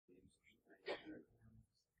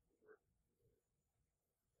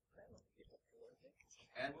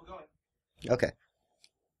And we're going. Okay.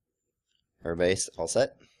 Everybody's all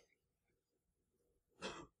set?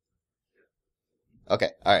 Okay,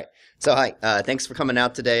 all right. So hi, thanks for coming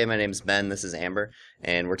out today. My name is Ben. This is Amber,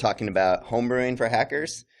 and we're talking about homebrewing for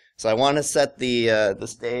hackers. So I want to set the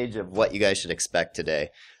stage of what you guys should expect today.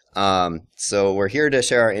 So we're here to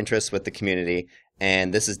share our interests with the community,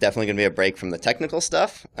 and this is definitely going to be a break from the technical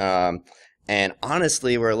stuff. And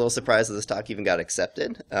honestly, we're a little surprised that this talk even got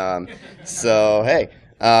accepted. So hey,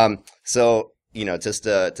 so you know, just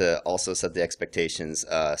to also set the expectations.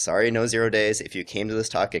 Sorry, no 0 days. If you came to this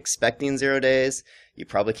talk expecting 0 days, you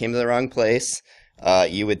probably came to the wrong place.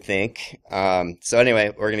 You would think. So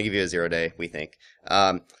anyway, we're gonna give you a 0 day, we think.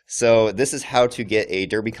 So this is how to get a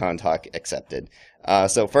Derbycon talk accepted.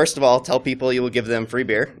 So first of all, tell people you will give them free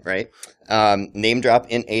beer, right? Name drop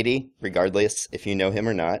in 80, regardless if you know him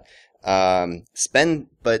or not.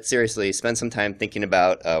 But seriously, spend some time thinking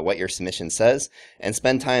about what your submission says, and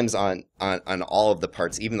spend times on all of the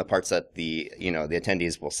parts, even the parts that the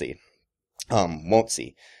attendees will see, won't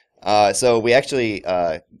see. So we actually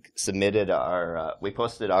we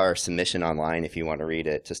posted our submission online if you want to read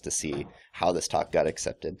it, just to see how this talk got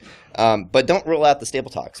accepted. But don't rule out the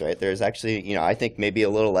stable talks, right? There's actually, I think maybe a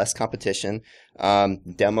little less competition.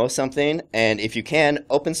 Demo something, and if you can,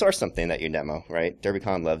 open source something that you demo, right?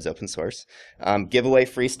 Derbycon loves open source. Give away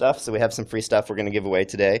free stuff, so we have some free stuff we're going to give away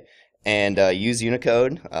today. And use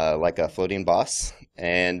Unicode like a floating boss.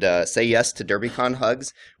 And say yes to Derbycon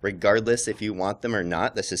hugs, regardless if you want them or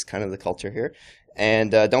not. This is kind of the culture here.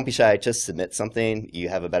 And don't be shy, just submit something. You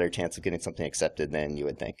have a better chance of getting something accepted than you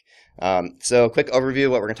would think. So quick overview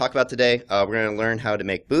of what we're going to talk about today. We're going to learn how to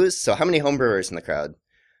make booze. So how many homebrewers in the crowd?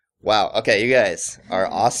 Wow, okay, you guys are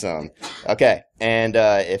awesome. Okay, and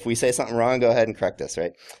if we say something wrong, go ahead and correct us,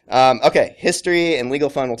 right? Okay, history and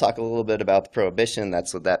legal fun, we'll talk a little bit about the prohibition,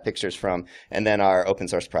 that's what that picture's from, and then our open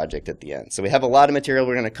source project at the end. So we have a lot of material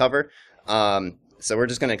we're going to cover, so we're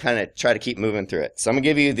just going to kind of try to keep moving through it. So I'm going to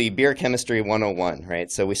give you the beer chemistry 101,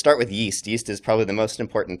 right? So we start with yeast. Yeast is probably the most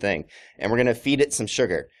important thing, and we're going to feed it some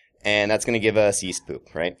sugar. And that's going to give us yeast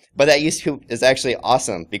poop, right? But that yeast poop is actually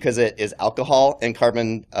awesome because it is alcohol and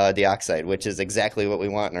carbon dioxide, which is exactly what we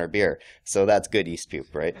want in our beer. So that's good yeast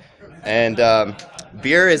poop, right? And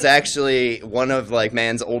beer is actually one of like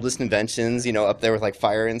man's oldest inventions, up there with like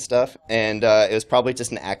fire and stuff. And it was probably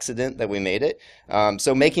just an accident that we made it.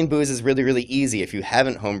 So making booze is really, really easy. If you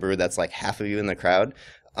haven't homebrewed, that's like half of you in the crowd.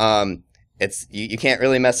 You can't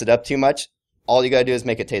really mess it up too much. All you got to do is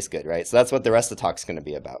make it taste good, right? So that's what the rest of the talk's going to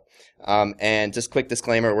be about. And just quick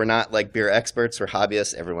disclaimer, we're not like beer experts, we're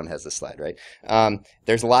hobbyists. Everyone has this slide, right?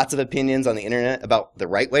 There's lots of opinions on the internet about the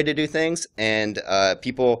right way to do things, and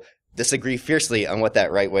people disagree fiercely on what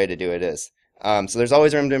that right way to do it is. So there's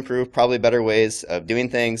always room to improve, probably better ways of doing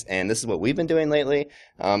things, and this is what we've been doing lately,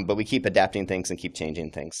 but we keep adapting things and keep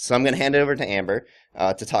changing things. So I'm going to hand it over to Amber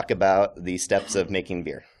to talk about the steps of making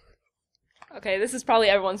beer. Okay, this is probably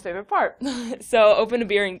everyone's favorite part. So open a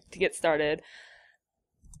beer to get started.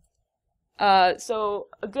 So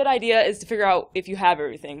a good idea is to figure out if you have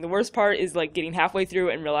everything. The worst part is like getting halfway through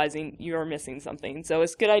and realizing you're missing something. So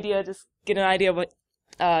it's a good idea, just get an idea of what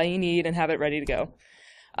you need and have it ready to go.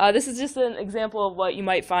 This is just an example of what you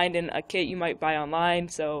might find in a kit you might buy online.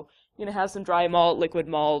 So you're going to have some dry malt, liquid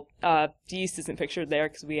malt. Yeast isn't pictured there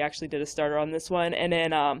because we actually did a starter on this one. And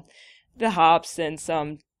then the hops and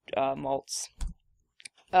some malts.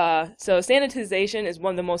 So sanitization is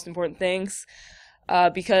one of the most important things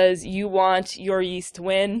because you want your yeast to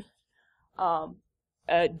win.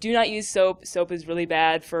 Do not use soap. Soap is really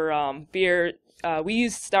bad for beer. We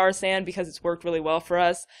use Star San because it's worked really well for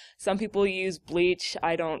us. Some people use bleach.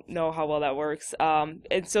 I don't know how well that works.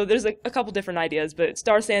 And so there's a couple different ideas, but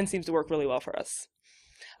Star San seems to work really well for us.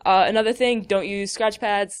 Another thing, don't use scratch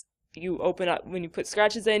pads. You open up, when you put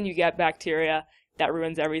scratches in, you get bacteria. That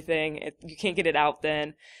ruins everything. You can't get it out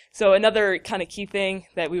then. So another kind of key thing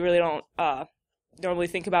that we really don't normally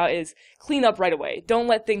think about is clean up right away. Don't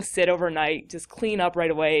let things sit overnight. Just clean up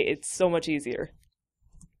right away. It's so much easier.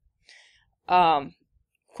 Of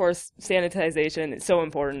course, sanitization is so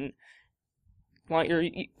important.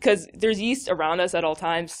 Because there's yeast around us at all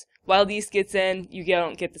times. Wild yeast gets in, you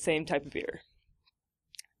don't get the same type of beer.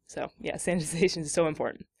 So yeah, sanitization is so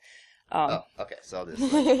important. Okay, so I'll do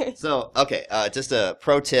this. So, okay, just a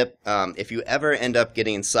pro tip. If you ever end up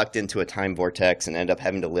getting sucked into a time vortex and end up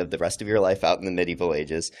having to live the rest of your life out in the medieval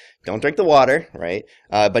ages, don't drink the water, right?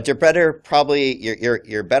 But you're better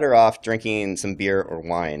off drinking some beer or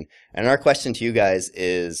wine. And our question to you guys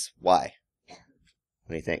is why? What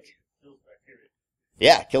do you think? Kills bacteria.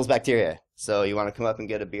 Yeah, kills bacteria. So you want to come up and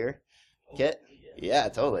get a beer kit? Yeah. Yeah,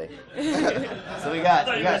 totally. So we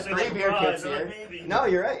got 3 beer kits here. No,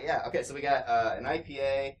 you're right. Yeah. Okay, so we got an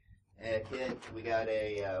IPA kit, we got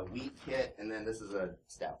a wheat kit, and then this is a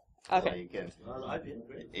stout. Okay. So you can. IPA,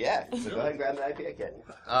 great. Yeah. So go ahead and grab the IPA kit.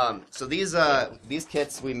 So these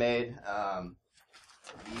kits we made.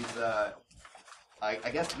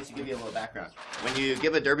 I guess we should give you a little background. When you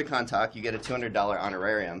give a Derbycon talk, you get a $200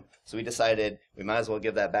 honorarium. So we decided we might as well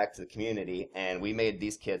give that back to the community, and we made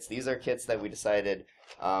these kits. These are kits that we decided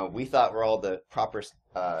we thought were all the proper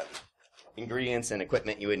ingredients and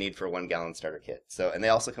equipment you would need for a 1 gallon starter kit. So, and they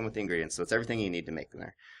also come with the ingredients, so it's everything you need to make them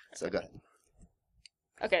there. So go ahead.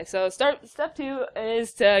 Okay, so step 2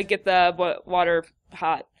 is to get the water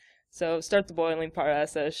hot. So start the boiling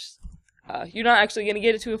process. You're not actually going to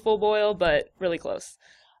get it to a full boil, but really close.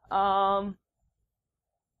 So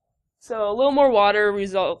a little more water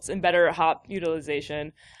results in better hop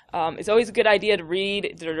utilization. It's always a good idea to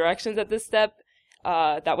read the directions at this step.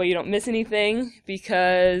 That way you don't miss anything,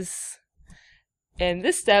 because in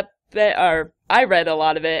this step, I read a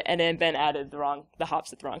lot of it, and then Ben added the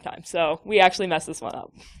hops at the wrong time. So we actually messed this one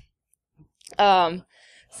up.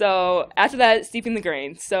 So after that, steeping the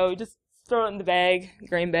grain. So just throw it in the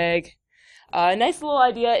grain bag. A nice little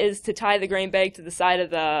idea is to tie the grain bag to the side of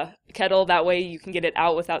the kettle. That way you can get it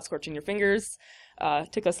out without scorching your fingers.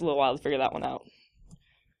 Took us a little while to figure that one out.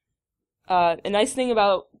 A nice thing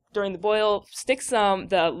about during the boil, stick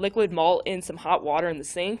the liquid malt in some hot water in the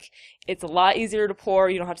sink. It's a lot easier to pour.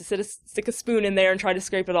 You don't have to stick a spoon in there and try to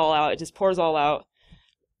scrape it all out. It just pours all out.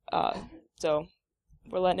 So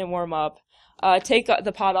we're letting it warm up. Take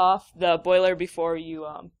the pot off the boiler before you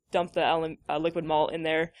dump the liquid malt in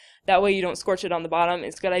there. That way you don't scorch it on the bottom.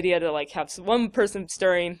 It's a good idea to have one person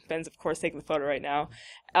stirring. Ben's of course taking the photo right now,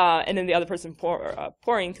 and then the other person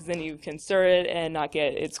pouring, because then you can stir it and not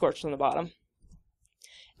get it scorched on the bottom.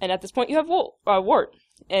 And at this point you have wort.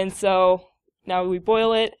 And so now we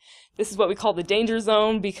boil it. This is what we call the danger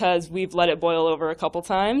zone, because we've let it boil over a couple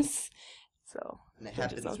times. So and it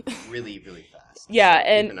happens really, really fast. Yeah, so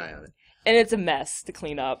and keep an eye on it. And it's a mess to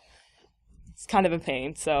clean up. It's kind of a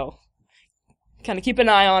pain, so kind of keep an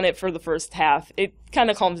eye on it for the first half. It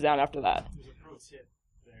kind of calms down after that. There's a pro tip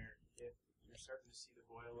there. If you're starting to see the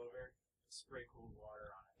boil over, spray cold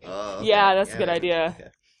water on it. Oh, okay. Yeah, that's a good idea.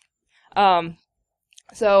 Okay.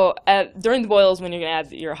 So during the boils when you're going to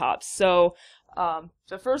add your hops. So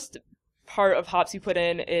the first part of hops you put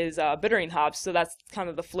in is bittering hops. So that's kind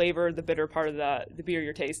of the flavor, the bitter part of the beer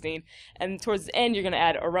you're tasting. And towards the end, you're going to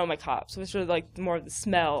add aromatic hops, which are like more of the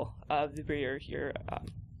smell of the beer you're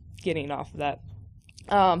getting off of that.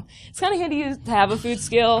 It's kind of handy to have a food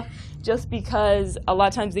scale, just because a lot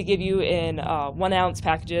of times they give you in 1 ounce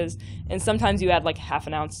packages, and sometimes you add like half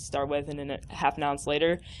an ounce to start with and then half an ounce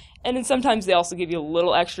later. And then sometimes they also give you a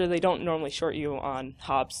little extra. They don't normally short you on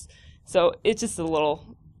hops. So it's just a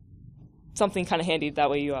little something kind of handy.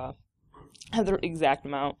 That way you have the exact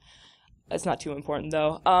amount. That's not too important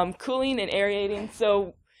though. Cooling and aerating.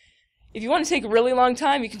 So if you want to take a really long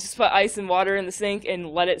time, you can just put ice and water in the sink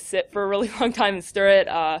and let it sit for a really long time and stir it.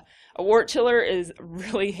 A wort chiller is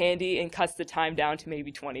really handy and cuts the time down to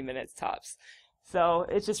maybe 20 minutes tops. So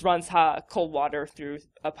it just runs cold water through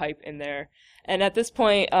a pipe in there. And at this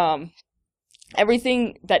point,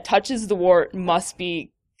 everything that touches the wort must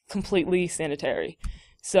be completely sanitary.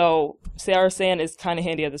 So Sour Sand is kind of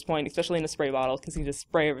handy at this point, especially in a spray bottle, because you can just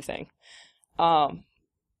spray everything.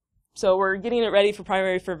 So we're getting it ready for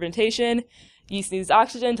primary fermentation. Yeast needs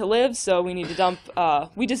oxygen to live, so we need to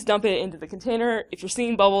we just dump it into the container. If you're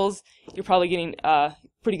seeing bubbles, you're probably getting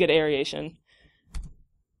pretty good aeration.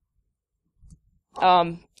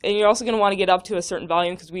 And you're also going to want to get up to a certain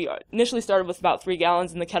volume, because we initially started with about 3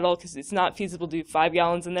 gallons in the kettle, because it's not feasible to do 5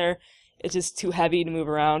 gallons in there. It's just too heavy to move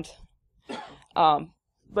around.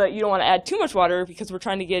 But you don't want to add too much water, because we're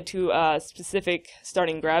trying to get to a specific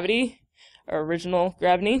starting gravity, or original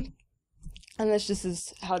gravity. And this just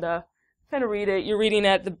is how to kind of read it. You're reading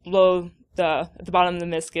at the bottom of the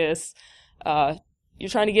meniscus. You're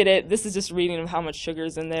trying to get it. This is just reading of how much sugar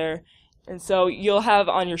is in there. And so you'll have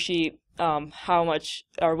on your sheet how much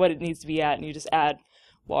or what it needs to be at, and you just add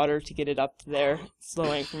water to get it up to there.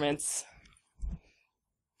 Slow increments.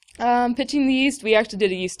 Pitching the yeast, we actually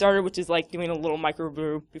did a yeast starter, which is like doing a little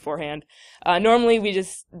microbrew beforehand. Normally we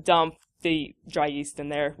just dump the dry yeast in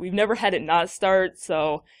there. We've never had it not start,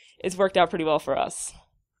 so it's worked out pretty well for us.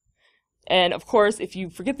 And of course, if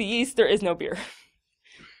you forget the yeast, there is no beer.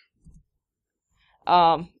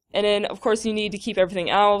 And then of course you need to keep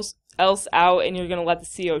everything else out, and you're going to let the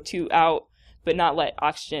CO2 out, but not let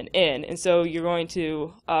oxygen in. And so you're going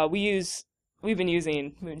to, we use we've been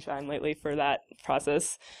using moonshine lately for that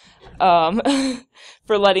process, for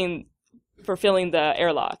filling the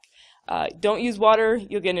airlock. Don't use water;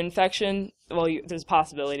 you'll get an infection. Well, there's a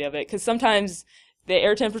possibility of it because sometimes the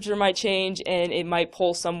air temperature might change and it might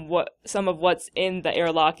pull some of what's in the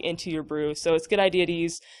airlock into your brew. So it's a good idea to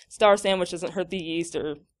use Star San, which doesn't hurt the yeast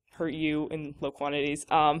or hurt you in low quantities,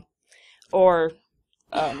 or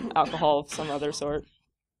alcohol of some other sort.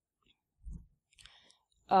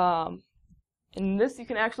 In this, you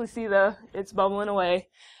can actually see it's bubbling away.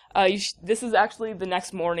 This is actually the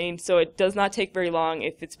next morning, so it does not take very long.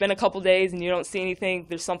 If it's been a couple days and you don't see anything,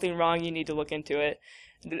 there's something wrong, you need to look into it.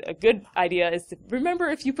 A good idea is to remember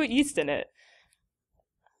if you put yeast in it.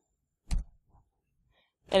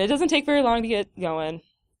 And it doesn't take very long to get going.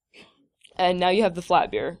 And now you have the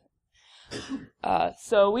flat beer.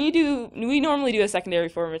 So we normally do a secondary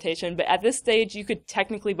fermentation, but at this stage you could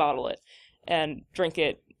technically bottle it and drink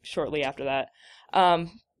it shortly after that.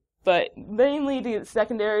 But mainly the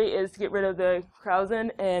secondary is to get rid of the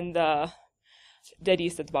krausen and the dead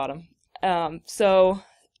yeast at the bottom. So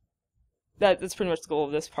that's pretty much the goal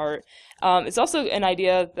of this part. It's also an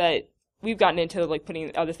idea that we've gotten into, like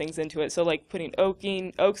putting other things into it. So like putting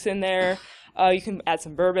oaks in there. You can add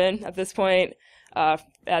some bourbon at this point,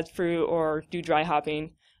 add fruit, or do dry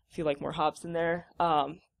hopping if you like more hops in there.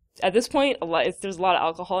 At this point, there's a lot of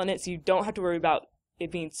alcohol in it, so you don't have to worry about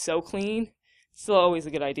it being so clean. It's still always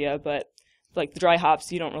a good idea, but like the dry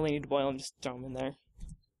hops, you don't really need to boil them, just throw them in there.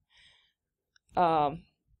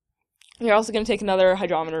 You're also going to take another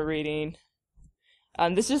hydrometer reading.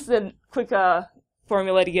 This is just a quick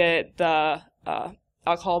formula to get the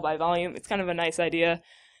alcohol by volume. It's kind of a nice idea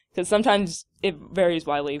because sometimes it varies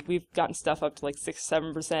widely. We've gotten stuff up to like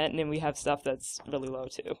 6-7%, and then we have stuff that's really low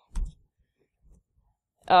too.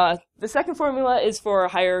 The second formula is for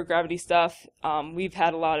higher gravity stuff. We've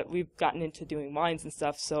gotten into doing wines and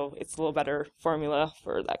stuff, so it's a little better formula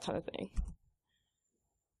for that kind of thing.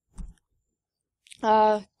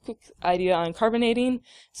 Quick idea on carbonating.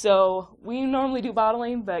 So we normally do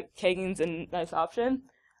bottling, but kegging's a nice option.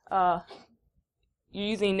 You're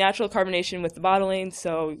using natural carbonation with the bottling,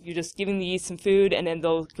 so you're just giving the yeast some food, and then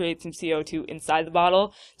they'll create some CO2 inside the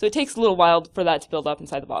bottle. So it takes a little while for that to build up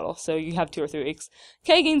inside the bottle. So you have 2 or 3 weeks.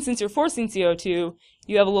 Kegging, since you're forcing CO2,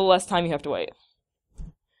 you have a little less time you have to wait.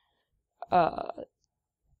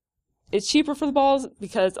 It's cheaper for the bottles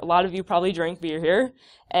because a lot of you probably drink beer here,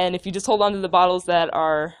 and if you just hold on to the bottles that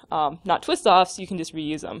are not twist-offs, you can just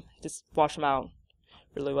reuse them. Just wash them out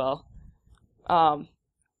really well.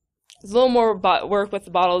 There's a little more work with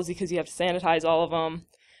the bottles because you have to sanitize all of them.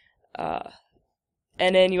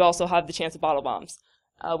 And then you also have the chance of bottle bombs.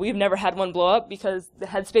 We've never had one blow up because the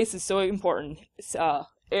headspace is so important.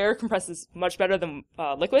 Air compresses much better than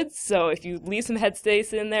liquids, so if you leave some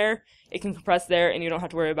headspace in there, it can compress there and you don't have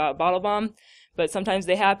to worry about a bottle bomb. But sometimes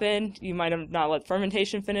they happen. You might have not let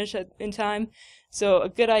fermentation finish in time. So a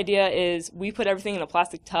good idea is we put everything in a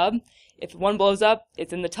plastic tub. If one blows up,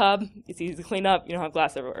 it's in the tub. It's easy to clean up. You don't have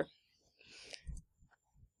glass everywhere.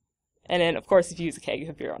 And then, of course, if you use a keg, you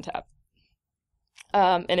have beer on tap.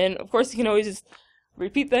 And then, of course, you can always just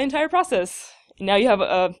repeat the entire process. Now you have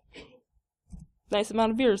a nice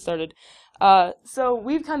amount of beer started. So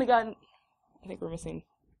we've kind of gotten... I think we're missing...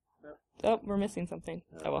 Oh, we're missing something.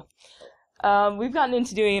 Oh, well. We've gotten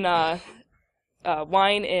into doing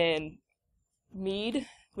wine and mead,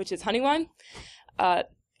 which is honey wine. A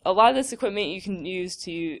lot of this equipment you can use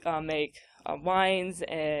to make wines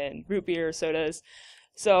and root beer, sodas.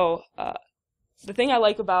 So the thing I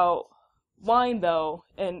like about wine, though,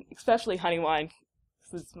 and especially honey wine,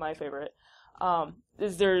 this is my favorite,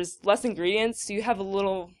 is there's less ingredients, so you have a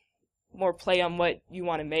little more play on what you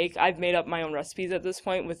want to make. I've made up my own recipes at this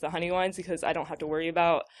point with the honey wines because I don't have to worry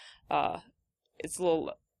about, it's a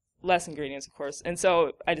little less ingredients, of course. And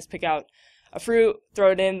so I just pick out a fruit,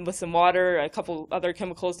 throw it in with some water, a couple other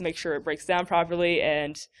chemicals to make sure it breaks down properly,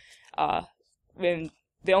 and when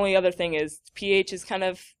the only other thing is pH is kind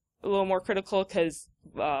of a little more critical because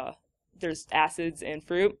there's acids in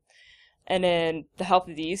fruit. And then the health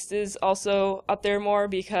of the yeast is also up there more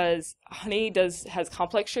because honey has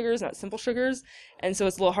complex sugars, not simple sugars, and so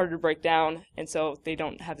it's a little harder to break down, and so they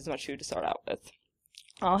don't have as much food to start out with.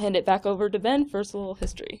 I'll hand it back over to Ben for a little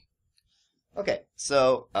history. Okay,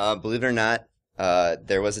 so believe it or not,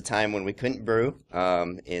 there was a time when we couldn't brew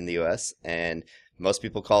in the U.S., and Most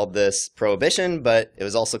people called this prohibition, but it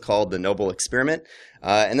was also called the noble experiment.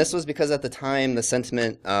 And this was because at the time the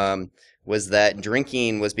sentiment was that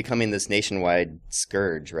drinking was becoming this nationwide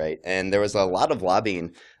scourge, right? And there was a lot of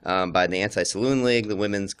lobbying by the Anti-Saloon League, the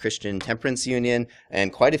Women's Christian Temperance Union,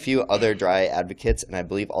 and quite a few other dry advocates. And I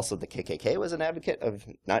believe also the KKK was an advocate of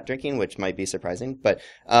not drinking, which might be surprising. But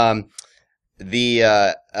actually,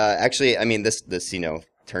 I mean, this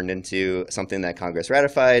turned into something that Congress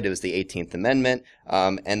ratified. It was the 18th Amendment.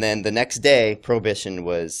 And then the next day, prohibition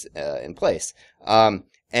was in place.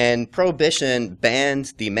 And prohibition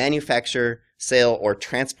banned the manufacture, sale, or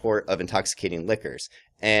transport of intoxicating liquors.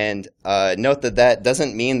 And note that that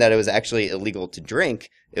doesn't mean that it was actually illegal to drink.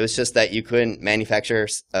 It was just that you couldn't manufacture,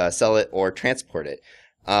 sell it, or transport it.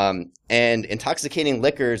 And intoxicating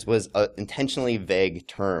liquors was an intentionally vague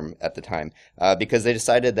term at the time because they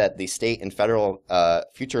decided that the state and federal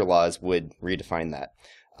future laws would redefine that.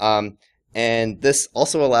 And this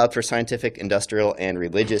also allowed for scientific, industrial, and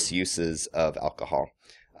religious uses of alcohol.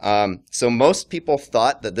 So most people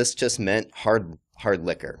thought that this just meant hard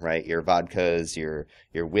liquor, right? Your vodkas, your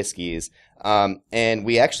whiskeys. And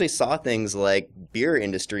we actually saw things like beer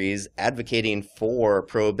industries advocating for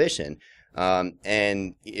prohibition.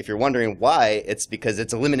 And if you're wondering why, it's because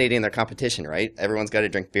it's eliminating their competition, right? Everyone's got to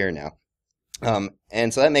drink beer now.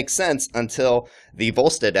 And so that makes sense until the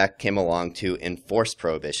Volstead Act came along to enforce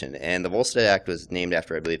prohibition. And the Volstead Act was named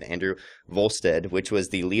after, I believe, Andrew Volstead, which was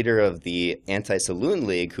the leader of the Anti-Saloon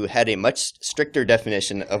League, who had a much stricter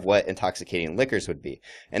definition of what intoxicating liquors would be.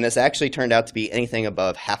 And this actually turned out to be anything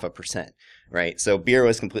above 0.5%, right? So beer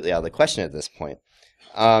was completely out of the question at this point.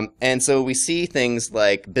 And so we see things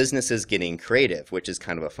like businesses getting creative, which is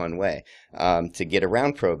kind of a fun way to get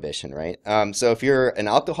around prohibition, right? So if you're an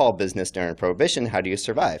alcohol business during prohibition, how do you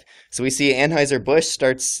survive? So we see Anheuser-Busch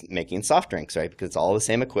starts making soft drinks, right? Because it's all the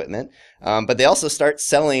same equipment. But they also start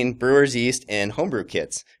selling brewer's yeast and homebrew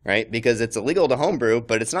kits, right? Because it's illegal to homebrew,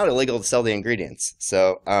 but it's not illegal to sell the ingredients.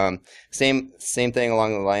 So same thing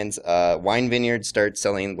along the lines. Wine vineyards start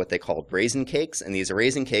selling what they called raisin cakes, and these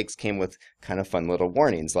raisin cakes came with kind of fun little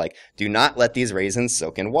warnings like, do not let these raisins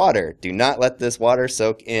soak in water. Do not let this water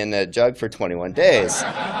soak in a jug for 21 days.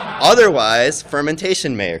 Otherwise,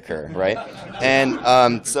 fermentation may occur, right?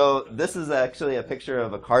 And so this is actually a picture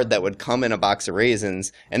of a card that would come in a box of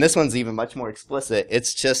raisins, and this one's even much more explicit.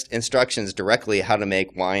 It's just instructions directly how to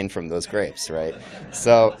make wine from those grapes, right?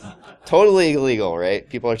 So totally illegal, right?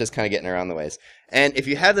 People are just kind of getting around the ways. And if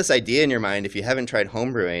you have this idea in your mind, if you haven't tried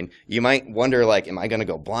homebrewing, you might wonder, like, am I going to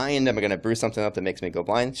go blind? Am I going to brew something up that makes me go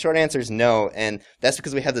blind? Short answer is no. And that's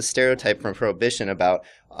because we have this stereotype from Prohibition about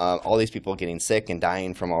all these people getting sick and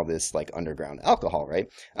dying from all this, like, underground alcohol, right?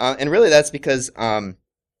 And really that's because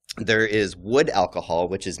there is wood alcohol,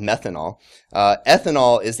 which is methanol.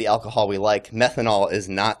 Ethanol is the alcohol we like. Methanol is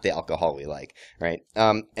not the alcohol we like, right?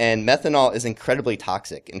 And methanol is incredibly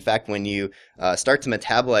toxic. In fact, when you start to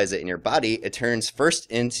metabolize it in your body, it turns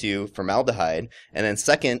first into formaldehyde and then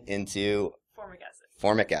second into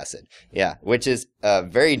formic acid, yeah, which is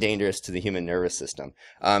very dangerous to the human nervous system.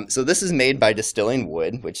 So this is made by distilling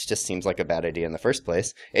wood, which just seems like a bad idea in the first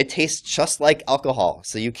place. It tastes just like alcohol,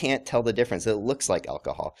 so you can't tell the difference. It looks like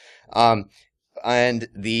alcohol. And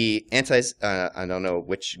the I don't know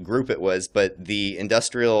which group it was, but the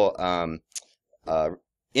industrial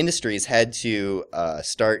industries had to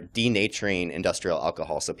start denaturing industrial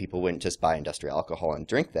alcohol so people wouldn't just buy industrial alcohol and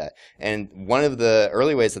drink that. And one of the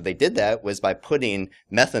early ways that they did that was by putting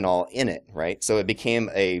methanol in it, right? So it became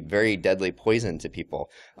a very deadly poison to people.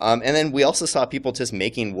 And then we also saw people just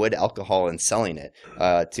making wood alcohol and selling it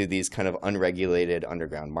to these kind of unregulated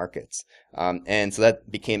underground markets. And so that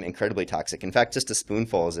became incredibly toxic. In fact, just a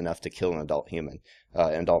spoonful is enough to kill an adult human.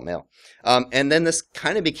 An adult male. And then this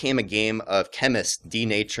kind of became a game of chemists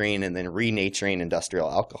denaturing and then renaturing industrial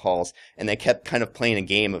alcohols, and they kept kind of playing a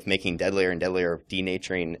game of making deadlier and deadlier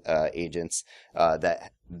denaturing agents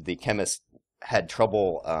that the chemists had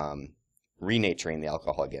trouble renaturing the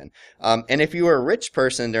alcohol again. And if you were a rich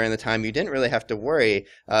person during the time, you didn't really have to worry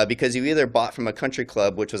because you either bought from a country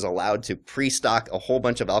club, which was allowed to pre-stock a whole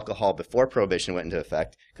bunch of alcohol before Prohibition went into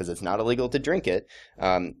effect, because it's not illegal to drink it.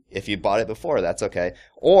 If you bought it before, that's okay.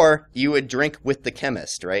 Or you would drink with the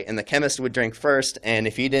chemist, right? And the chemist would drink first, and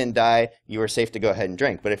if he didn't die, you were safe to go ahead and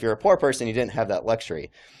drink. But if you're a poor person, you didn't have that luxury.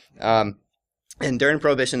 And during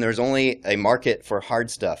Prohibition, there was only a market for hard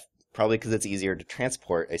stuff, probably because it's easier to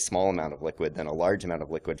transport a small amount of liquid than a large amount of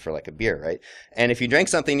liquid for like a beer, right? And if you drank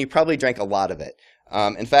something, you probably drank a lot of it.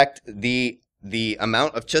 In fact, the the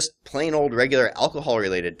amount of just plain old regular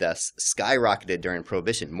alcohol-related deaths skyrocketed during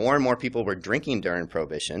Prohibition. More and more people were drinking during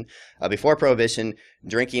Prohibition. Before Prohibition,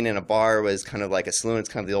 drinking in a bar was kind of like a saloon. It's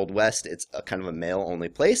kind of the Old West. It's a kind of a male-only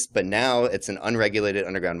place. But now it's an unregulated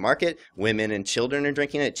underground market. Women and children are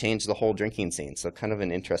drinking it. It changed the whole drinking scene. So kind of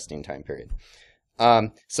an interesting time period.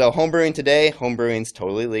 So homebrewing today, homebrewing's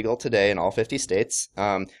totally legal today in all 50 states.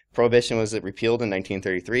 Prohibition was repealed in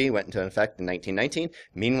 1933, went into effect in 1919.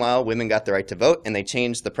 Meanwhile, women got the right to vote, and they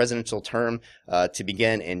changed the presidential term to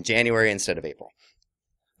begin in January instead of April.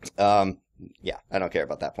 Yeah, I don't care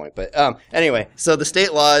about that point. But anyway, so the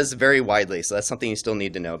state laws vary widely. So that's something you still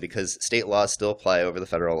need to know because state laws still apply over the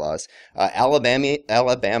federal laws.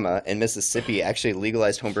 Alabama and Mississippi actually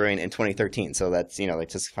legalized homebrewing in 2013. So that's, they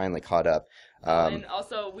just finally caught up. And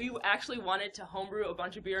also, we actually wanted to homebrew a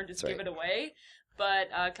bunch of beer and just give it away, but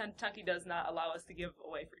Kentucky does not allow us to give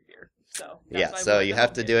away free beer. So so you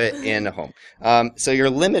have to do it in a home. So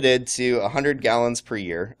you're limited to 100 gallons per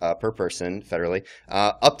year per person federally,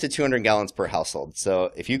 up to 200 gallons per household.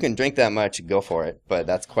 So if you can drink that much, go for it. But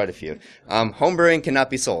that's quite a few. Homebrewing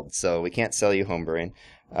cannot be sold, so we can't sell you homebrewing.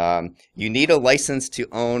 You need a license to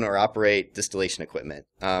own or operate distillation equipment.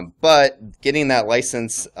 But getting that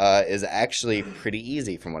license is actually pretty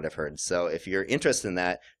easy from what I've heard. So if you're interested in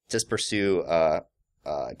that, just pursue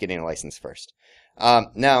getting a license first.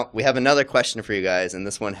 Now, we have another question for you guys, and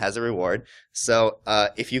this one has a reward. So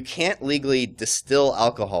if you can't legally distill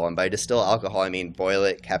alcohol, and by distill alcohol I mean boil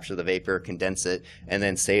it, capture the vapor, condense it, and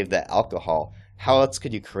then save that alcohol, how else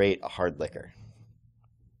could you create a hard liquor?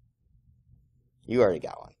 You already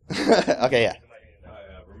got one. Okay, yeah.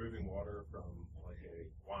 Removing water from like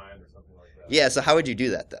a wine or something like that. Yeah, so how would you do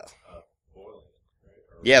that, though? Boiling it,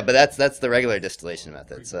 right? Yeah, but that's the regular distillation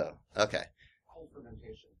method, so, okay. Cold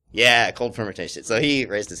fermentation. Yeah, cold fermentation. So he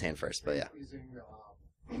raised his hand first, but yeah. Using,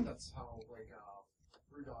 that's how,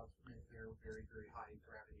 brew dogs make their very, very high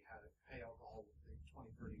gravity high alcohol with 20,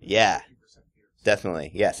 30, Yeah. 50% beers.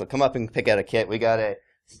 Definitely, yeah. So come up and pick out a kit. We got a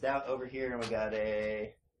stout over here, and we got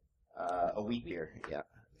a wheat beer. Yeah.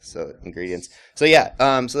 So ingredients. So yeah.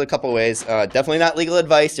 So a couple of ways. Definitely not legal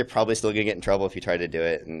advice. You're probably still gonna get in trouble if you try to do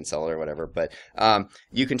it and sell it or whatever. But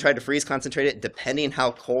you can try to freeze concentrate it. Depending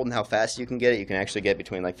how cold and how fast you can get it, you can actually get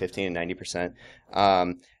between like 15 and 90%.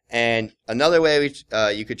 And another way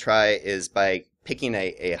you could try is by picking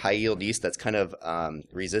a high yield yeast that's kind of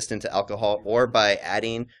resistant to alcohol, or by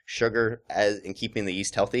adding sugar and keeping the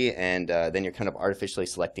yeast healthy, and then you're kind of artificially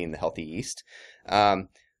selecting the healthy yeast.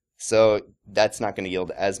 So that's not going to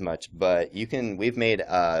yield as much, but we've made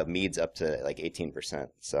meads up to like 18%.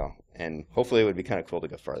 So, and hopefully it would be kind of cool to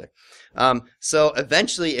go further. So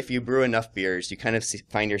eventually, if you brew enough beers, you kind of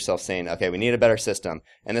find yourself saying, okay, we need a better system.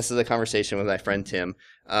 And this is a conversation with my friend Tim.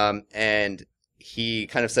 And he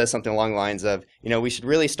kind of says something along the lines of, we should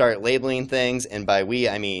really start labeling things. And by we,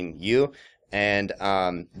 I mean you. And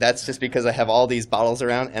that's just because I have all these bottles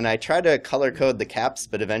around, and I try to color code the caps,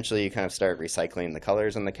 but eventually you kind of start recycling the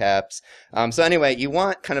colors on the caps. So anyway, you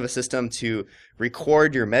want kind of a system to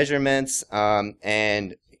record your measurements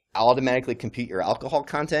and automatically compute your alcohol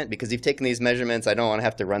content, because you've taken these measurements. I don't want to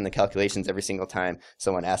have to run the calculations every single time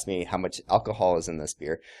someone asks me how much alcohol is in this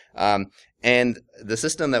beer. And the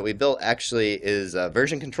system that we built actually is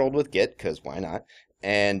version controlled with Git, because why not?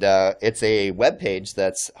 And it's a web page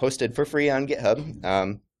that's hosted for free on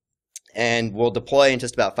GitHub, and will deploy in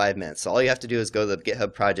just about 5 minutes. So all you have to do is go to the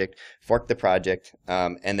GitHub project, fork the project,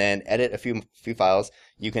 and then edit a few files.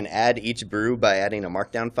 You can add each brew by adding a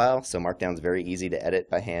Markdown file. So Markdown is very easy to edit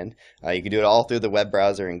by hand. You can do it all through the web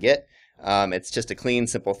browser in Git. It's just a clean,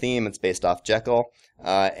 simple theme. It's based off Jekyll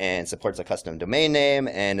and supports a custom domain name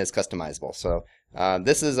and is customizable. So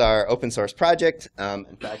this is our open source project.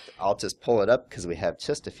 In fact, I'll just pull it up because we have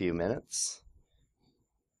just a few minutes.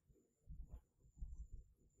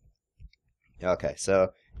 Okay,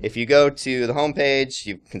 so if you go to the home page,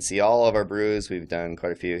 you can see all of our brews. We've done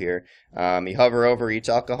quite a few here. You hover over each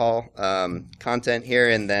alcohol content here,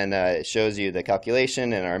 and then it shows you the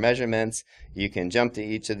calculation and our measurements. You can jump to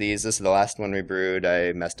each of these. This is the last one we brewed.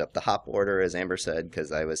 I messed up the hop order, as Amber said,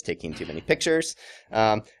 because I was taking too many pictures.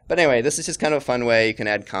 But anyway, this is just kind of a fun way. You can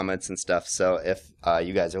add comments and stuff. So if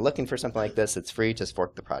you guys are looking for something like this, it's free. Just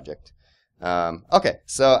fork the project. Okay,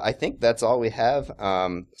 so I think that's all we have.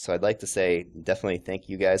 So I'd like to say definitely thank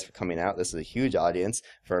you guys for coming out. This is a huge audience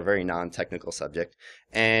for a very non-technical subject.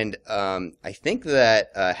 And I think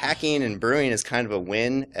that hacking and brewing is kind of a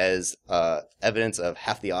win as evidence of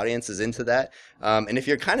half the audience is into that. And if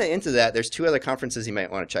you're kind of into that, there's 2 other conferences you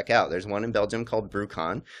might want to check out. There's one in Belgium called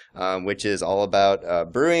BrewCon, which is all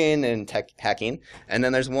about brewing and tech hacking. And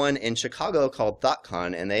then there's one in Chicago called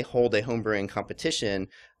ThoughtCon, and they hold a homebrewing competition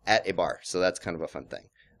at a bar. So that's kind of a fun thing.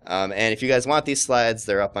 And if you guys want these slides,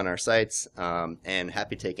 they're up on our sites, and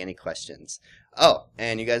happy to take any questions. Oh,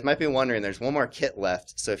 and you guys might be wondering, there's one more kit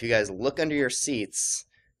left. So if you guys look under your seats,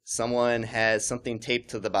 someone has something taped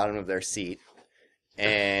to the bottom of their seat.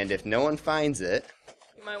 And if no one finds it,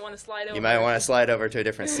 You might want to slide over. you might want to slide over to a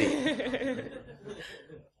different seat.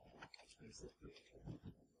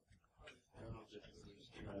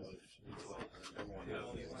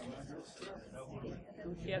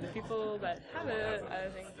 Yeah, the people that have it, I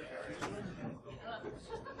think.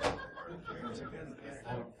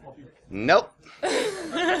 Nope.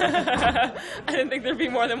 I didn't think there'd be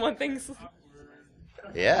more than one thing.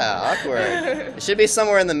 Yeah, awkward. It should be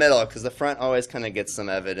somewhere in the middle because the front always kind of gets some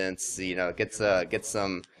evidence. You know, gets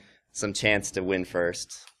some chance to win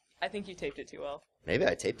first. I think you taped it too well. Maybe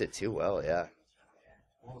I taped it too well. Yeah.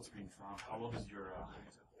 Well, it's being from. How well does your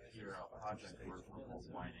project work with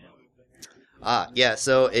wine in? Yeah,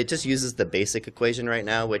 so it just uses the basic equation right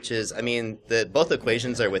now, which is, I mean, both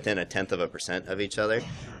equations are within 0.1% of each other.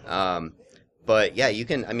 But yeah, you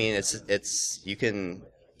can, I mean, you can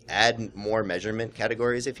add more measurement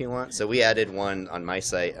categories if you want. So we added one on my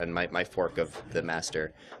site, on my fork of the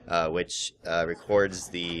master, which records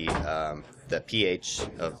the pH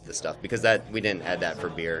of the stuff, because we didn't add that for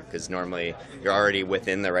beer, because normally you're already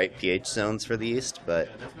within the right pH zones for the yeast, but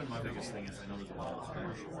Yeah, that's been my biggest thing. Is I know there's a lot of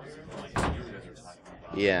commercial ones, like you guys are talking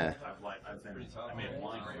about. yeah. I made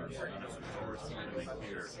wine first, and I was first to make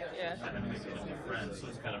beer, Yeah. and then make it with my friends. So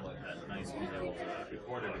it's kind of like that nice being able to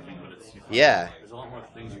record everything, but it's Yeah. There's a lot more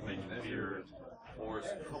things you make in beer, or it's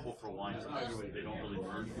a couple for wines. They don't really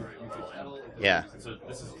merge very well. Yeah. So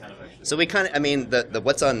this is kind of actually. So we kind of, I mean, the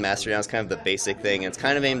what's on master now is kind of the basic thing. It's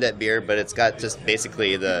kind of aimed at beer, but it's got just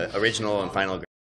basically the original and final